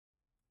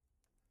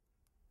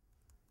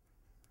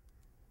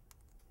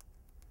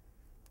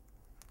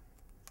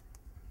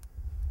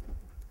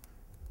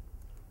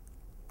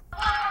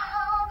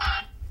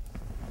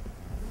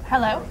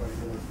Hello.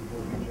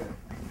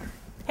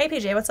 Hey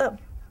PJ, what's up?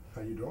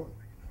 How you doing?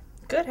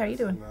 Good, how are you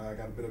doing? I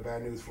got a bit of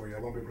bad news for you. I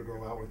won't be able to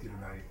go out with you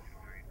tonight.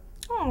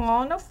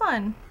 Oh, no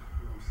fun.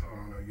 So,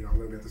 I'm going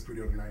to be at the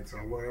studio tonight. So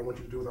what I want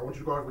you to do is I want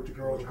you to go out with your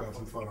girls and have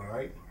some fun, all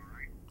right?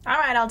 All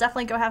right, I'll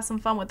definitely go have some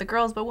fun with the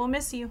girls, but we'll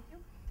miss you.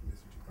 Miss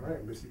you too. All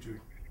right, miss you too.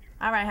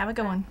 All right, have a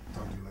good one.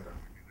 Talk to you later.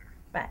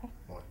 Bye.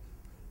 Bye.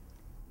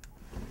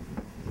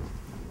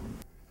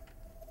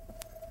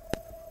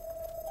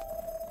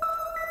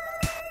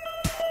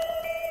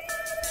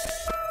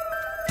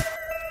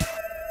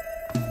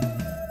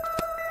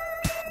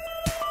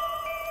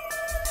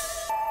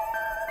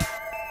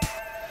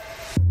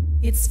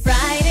 It's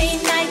Friday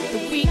night,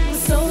 the week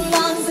was so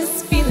long,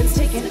 this feeling's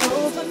taking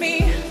over me.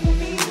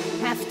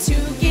 Have to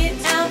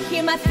get out,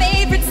 hear my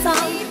favorite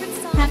song,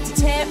 have to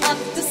tear up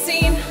the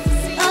scene.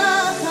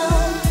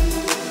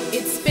 Oh,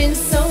 it's been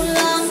so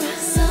long,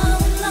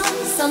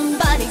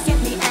 somebody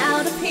get me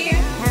out of here.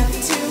 Have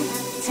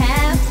to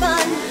have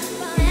fun,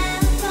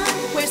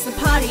 where's the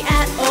party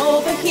at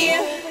over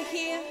here?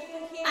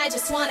 I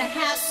just wanna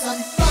have some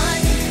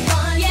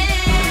fun, yeah.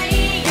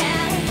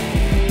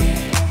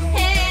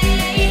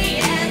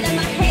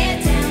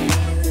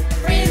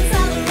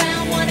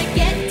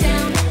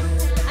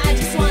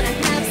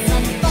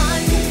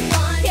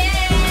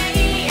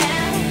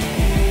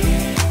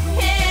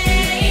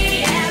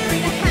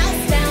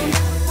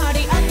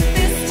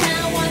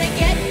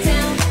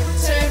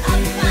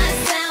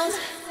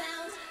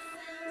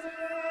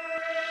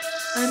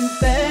 I'm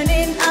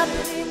burning up,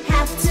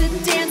 have to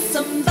dance,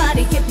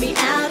 somebody get me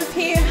out of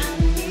here.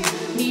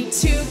 Need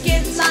to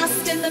get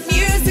lost in the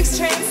music's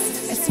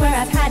trance, I swear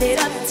I've had it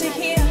up to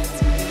here.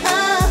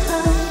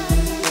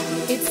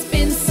 Oh, it's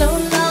been so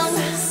long,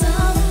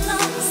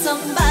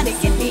 somebody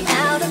get me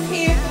out of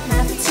here.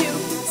 Have to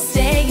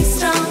stay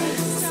strong,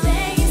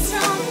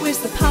 where's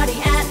the party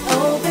at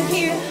over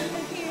here?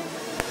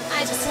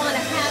 I just wanna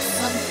have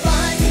some fun.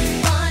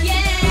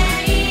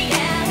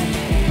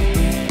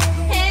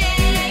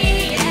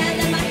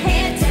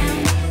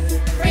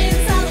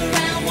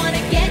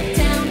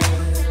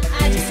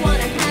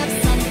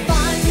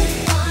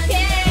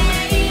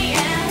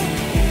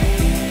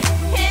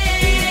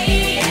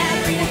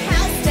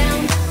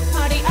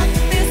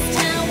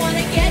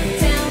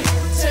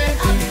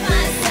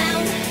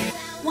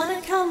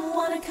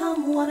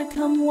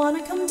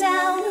 Wanna come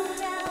down,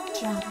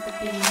 drop the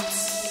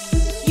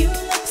beat. You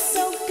look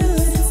so good,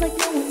 it's like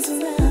no one's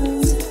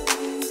around.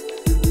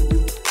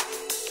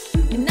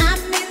 And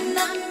I'm in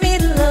the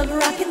middle of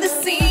rocking the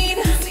scene.